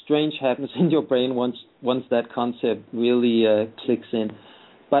something strange happens in your brain once that concept really clicks in.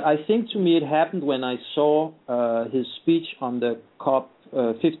 But I think to me it happened when I saw his speech on the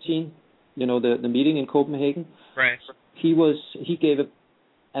COP15, the meeting in Copenhagen. Right. He gave an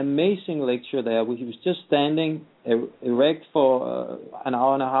amazing lecture there where he was just standing erect for an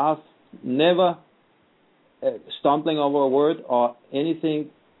hour and a half, never stumbling over a word or anything,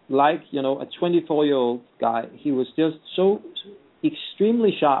 like a 24-year-old guy. He was just so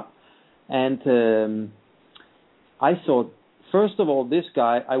extremely sharp, and I thought, first of all, this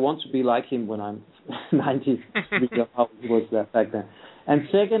guy, I want to be like him when I'm 90. How he was back then. And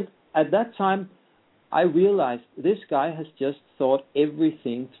second, at that time, I realized this guy has just thought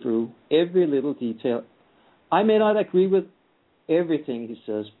everything through, every little detail. I may not agree with everything he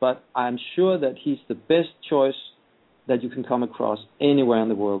says, but I'm sure that he's the best choice that you can come across anywhere in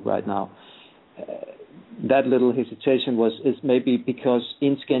the world right now. That little hesitation is maybe because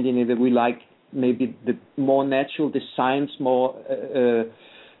in Scandinavia we like maybe the more natural designs, more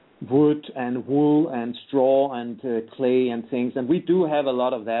wood and wool and straw and clay and things, and we do have a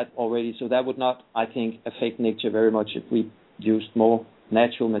lot of that already, so that would not, I think, affect nature very much if we used more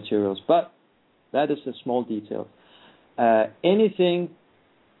natural materials, but that is a small detail. Anything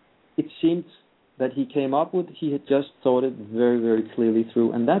it seemed that he came up with, he had just thought it very, very clearly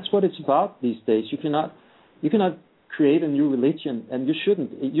through, and that's what it's about these days. You cannot create a new religion, and you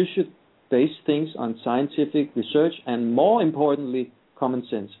shouldn't. You should base things on scientific research and, more importantly, common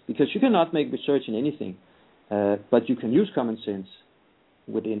sense, because you cannot make research in anything, but you can use common sense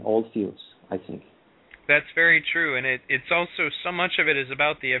within all fields, I think. That's very true, and it's also, so much of it is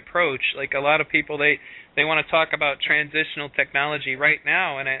about the approach. Like, a lot of people, they want to talk about transitional technology right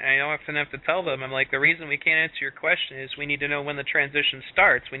now, and I often have to tell them, I'm like, the reason we can't answer your question is we need to know when the transition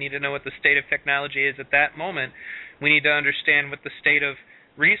starts. We need to know what the state of technology is at that moment. We need to understand what the state of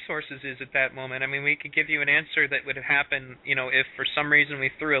resources is at that moment. I mean, we could give you an answer that would happen, if for some reason we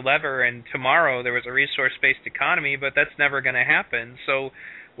threw a lever and tomorrow there was a resource-based economy, but that's never going to happen. So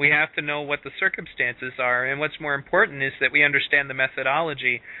we have to know what the circumstances are, and what's more important is that we understand the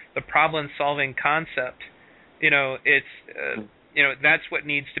methodology, the problem-solving concept. That's what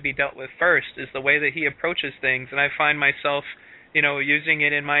needs to be dealt with first, is the way that he approaches things, and I find myself, using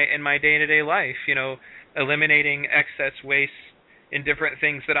it in my day-to-day life, eliminating excess waste in different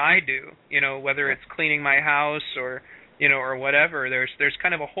things that I do, whether it's cleaning my house or, or whatever. There's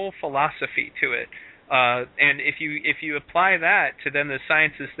kind of a whole philosophy to it. And if you apply that to then the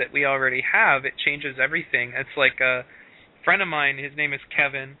sciences that we already have, it changes everything. It's like a friend of mine, his name is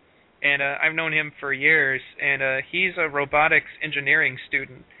Kevin, and I've known him for years, and he's a robotics engineering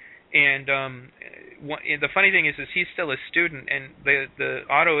student. And the funny thing is he's still a student, and the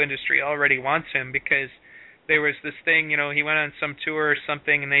auto industry already wants him, because there was this thing, he went on some tour or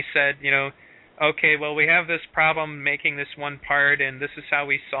something, and they said, okay, well, we have this problem making this one part, and this is how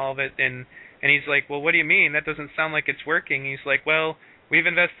we solve it. And he's like, well, what do you mean? That doesn't sound like it's working. He's like, well, we've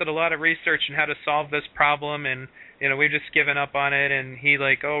invested a lot of research in how to solve this problem, and we've just given up on it. And he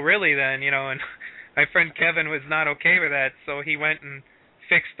like, oh, really then? And my friend Kevin was not okay with that, so he went and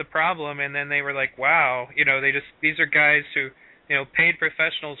fixed the problem. And then they were like, wow, these are guys who, paid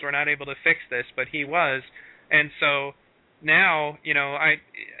professionals were not able to fix this, but he was. And so now,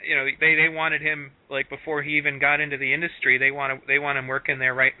 they wanted him, like, before he even got into the industry. They want him working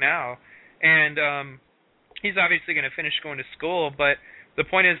there right now. And he's obviously going to finish going to school, but the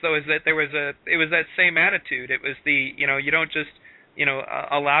point is, though, is that it was that same attitude. It was you don't just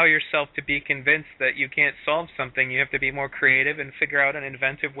allow yourself to be convinced that you can't solve something. You have to be more creative and figure out an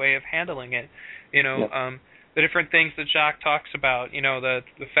inventive way of handling it. The different things that Jacques talks about,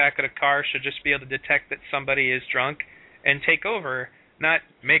 the fact that a car should just be able to detect that somebody is drunk and take over, not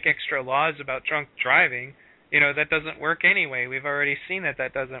make extra laws about drunk driving. That doesn't work anyway. We've already seen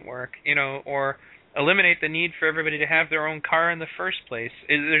that doesn't work, or eliminate the need for everybody to have their own car in the first place.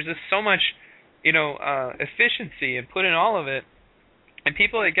 There's just so much, efficiency and put in all of it. And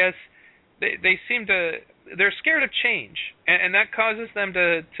people, I guess, they seem to, they're scared of change. And that causes them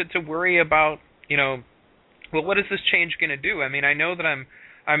to worry about, well, what is this change going to do? I mean, I know that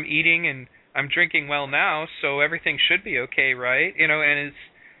I'm eating and I'm drinking well now, so everything should be okay, right? And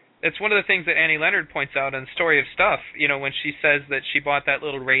it's one of the things that Annie Leonard points out in Story of Stuff, when she says that she bought that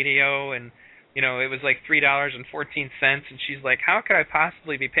little radio and, it was like $3.14, and she's like, how could I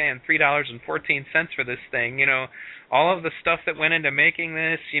possibly be paying $3.14 for this thing? All of the stuff that went into making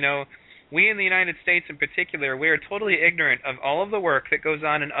this, we in the United States in particular, we are totally ignorant of all of the work that goes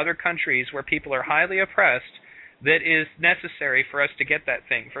on in other countries where people are highly oppressed that is necessary for us to get that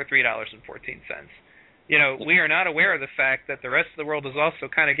thing for $3.14. We are not aware of the fact that the rest of the world is also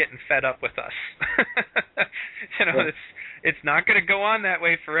kind of getting fed up with us. It's not going to go on that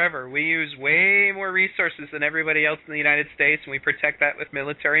way forever. We use way more resources than everybody else in the United States, and we protect that with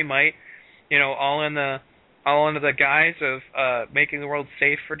military might, all under the guise of making the world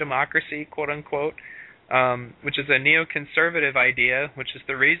safe for democracy, quote unquote, which is a neoconservative idea, which is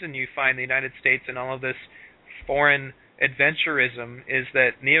the reason you find the United States in all of this foreign adventurism, is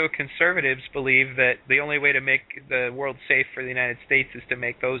that neoconservatives believe that the only way to make the world safe for the United States is to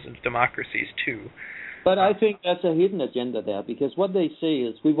make those into democracies too. But I think that's a hidden agenda there, because what they say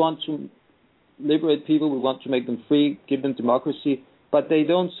is we want to liberate people, we want to make them free, give them democracy, but they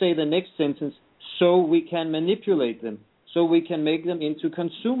don't say the next sentence, so we can manipulate them, so we can make them into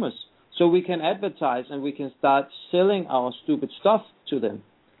consumers, so we can advertise and we can start selling our stupid stuff to them,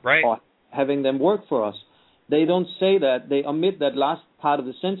 right? Or having them work for us. They don't say that. They omit that last part of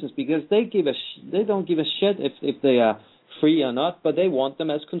the sentence because they don't give a shit if they are free or not, but they want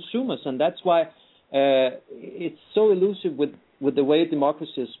them as consumers, and that's why it's so elusive with the way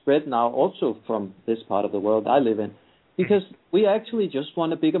democracy is spread now, also from this part of the world I live in, because we actually just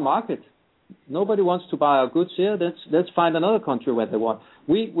want a bigger market. Nobody wants to buy our goods here. Let's find another country where they want.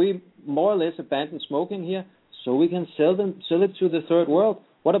 We more or less abandoned smoking here, so we can sell it to the third world.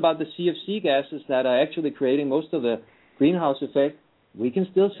 What about the CFC gases that are actually creating most of the greenhouse effect? We can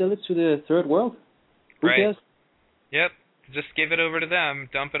still sell it to the third world. Who cares? Yep. Just give it over to them,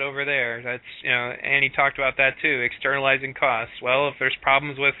 dump it over there. That's, Annie talked about that too, externalizing costs. Well, if there's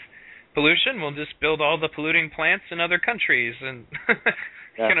problems with pollution, we'll just build all the polluting plants in other countries, and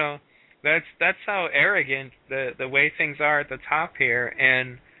yeah. That's how arrogant the way things are at the top here.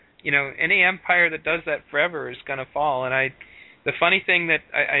 And any empire that does that forever is going to fall. And the funny thing that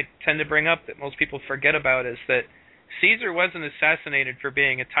I tend to bring up that most people forget about is that Caesar wasn't assassinated for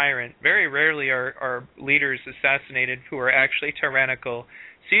being a tyrant. Very rarely are leaders assassinated who are actually tyrannical.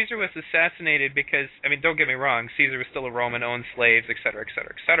 Caesar was assassinated because, don't get me wrong, Caesar was still a Roman, owned slaves, etc.,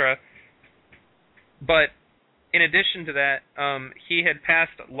 etc., etc. But in addition to that, he had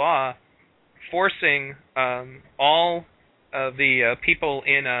passed a law forcing all of the people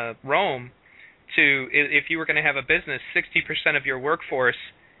in Rome to, if you were going to have a business, 60% of your workforce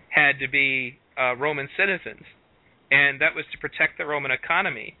had to be Roman citizens. And that was to protect the Roman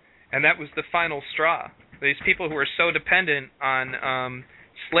economy. And that was the final straw. These people who were so dependent on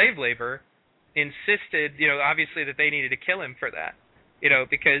slave labor insisted, obviously that they needed to kill him for that,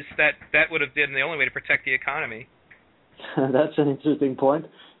 because that would have been the only way to protect the economy. That's an interesting point.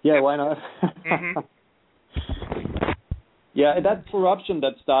 Yeah, why not? Mm-hmm. Yeah, that corruption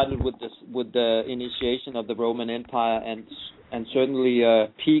that started with the initiation of the Roman Empire and certainly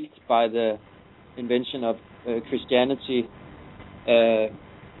peaked by the invention of Christianity. I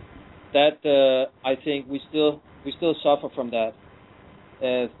think we still suffer from that,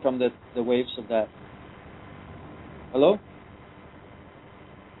 from the waves of that. Hello?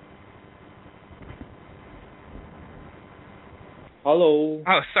 Hello.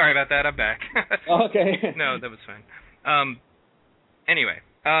 Oh, sorry about that. I'm back. Okay. No, that was fine. Anyway,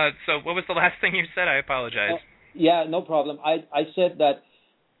 so what was the last thing you said? I apologize. Yeah, no problem. I said that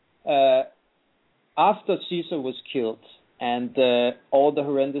after Caesar was killed and all the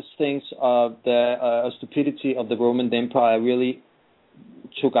horrendous things of the stupidity of the Roman Empire really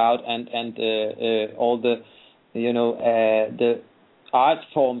took out, and all the the art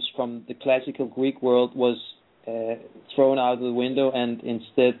forms from the classical Greek world was thrown out of the window, and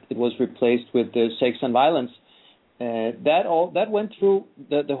instead it was replaced with sex and violence. That went through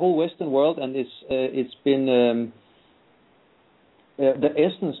the whole Western world, and it's been the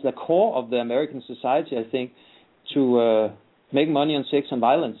essence, the core of the American society, I think, to make money on sex and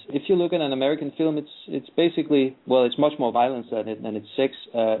violence. If you look at an American film, it's basically, well, it's much more violence than it's sex.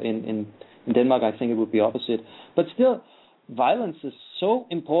 In Denmark, I think it would be opposite. But still, violence is so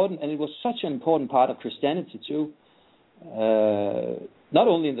important, and it was such an important part of Christianity too. Not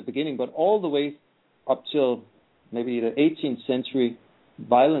only in the beginning, but all the way up till maybe the 18th century,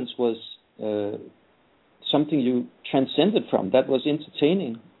 violence was something you transcended from. That was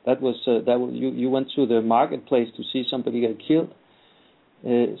entertaining. You went to the marketplace to see somebody get killed.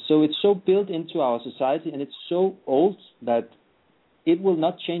 So it's so built into our society, and it's so old that it will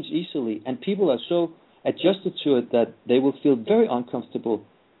not change easily. And people are so adjusted to it that they will feel very uncomfortable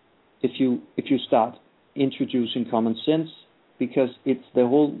if you start introducing common sense, because it's the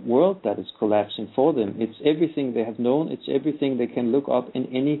whole world that is collapsing for them. It's everything they have known. It's everything they can look up in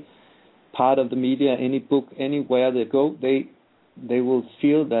any part of the media, any book, anywhere they go. They will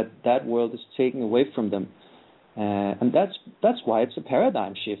feel that world is taken away from them. And that's why it's a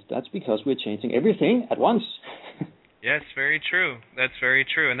paradigm shift. That's because we're changing everything at once. Yes, very true. That's very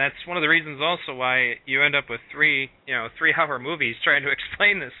true. And that's one of the reasons also why you end up with 3-hour movies trying to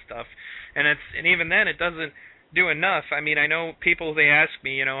explain this stuff. And even then it doesn't do enough. I mean, I know people, they ask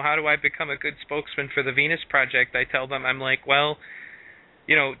me, how do I become a good spokesman for the Venus Project? I tell them, I'm like, well,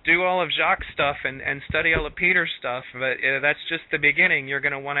 do all of Jacques' stuff and study all of Peter's stuff, but that's just the beginning. You're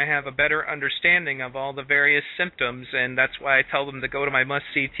going to want to have a better understanding of all the various symptoms, and that's why I tell them to go to my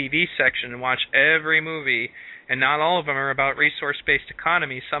must-see TV section and watch every movie, and not all of them are about resource-based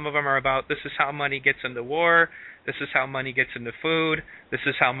economy. Some of them are about, this is how money gets into war, this is how money gets into food, this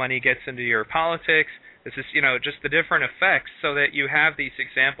is how money gets into your politics, this is, just the different effects, so that you have these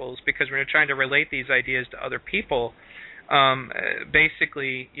examples, because when you're trying to relate these ideas to other people,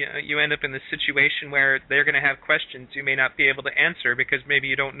 basically, you end up in this situation where they're going to have questions you may not be able to answer because maybe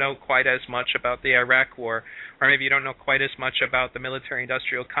you don't know quite as much about the Iraq War, or maybe you don't know quite as much about the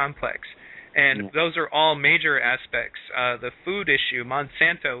military-industrial complex. And those are all major aspects. The food issue,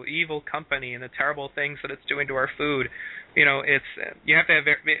 Monsanto, evil company, and the terrible things that it's doing to our food. You have to have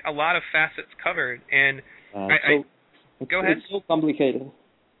a lot of facets covered. And go ahead. It's so complicated.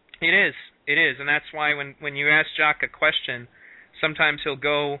 It is, and that's why when you ask Jacques a question, sometimes he'll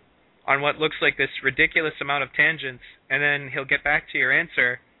go on what looks like this ridiculous amount of tangents, and then he'll get back to your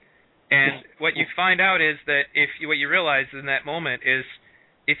answer. And what you find out is that what you realize in that moment is,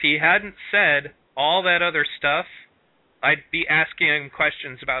 if he hadn't said all that other stuff, I'd be asking him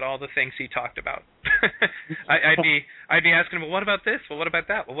questions about all the things he talked about. I'd be asking him, well, what about this? Well, what about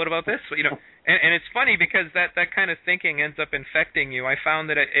that? Well, what about this? And it's funny because that kind of thinking ends up infecting you. I found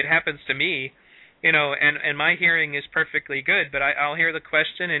that it happens to me, and my hearing is perfectly good, but I'll hear the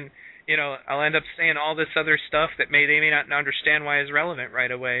question and I'll end up saying all this other stuff that they may not understand why is relevant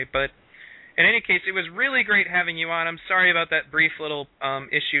right away. But in any case, it was really great having you on. I'm sorry about that brief little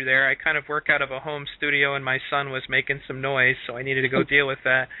issue there. I kind of work out of a home studio, and my son was making some noise, so I needed to go deal with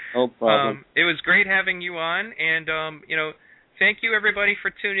that. No problem. It was great having you on, and thank you everybody for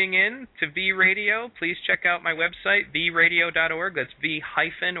tuning in to V Radio. Please check out my website, vradio.org. That's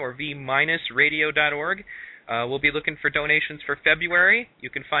v-radio.org. We'll be looking for donations for February. You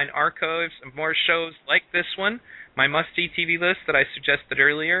can find archives of more shows like this one, my must-see TV list that I suggested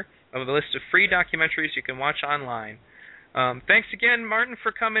earlier, of a list of free documentaries you can watch online. Thanks again, Martin,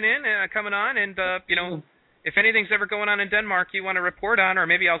 for coming on, and if anything's ever going on in Denmark you want to report on, or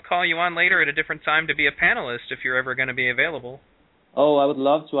maybe I'll call you on later at a different time to be a panelist if you're ever going to be available. Oh, I would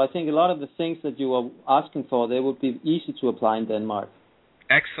love to. I think a lot of the things that you are asking for, they would be easy to apply in Denmark.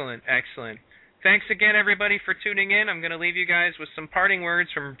 Excellent, excellent. Thanks again, everybody, for tuning in. I'm going to leave you guys with some parting words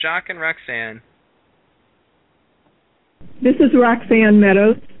from Jock and Roxanne. This is Roxanne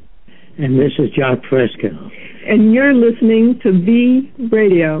Meadows. And this is Jock Fresco. And you're listening to V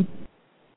Radio.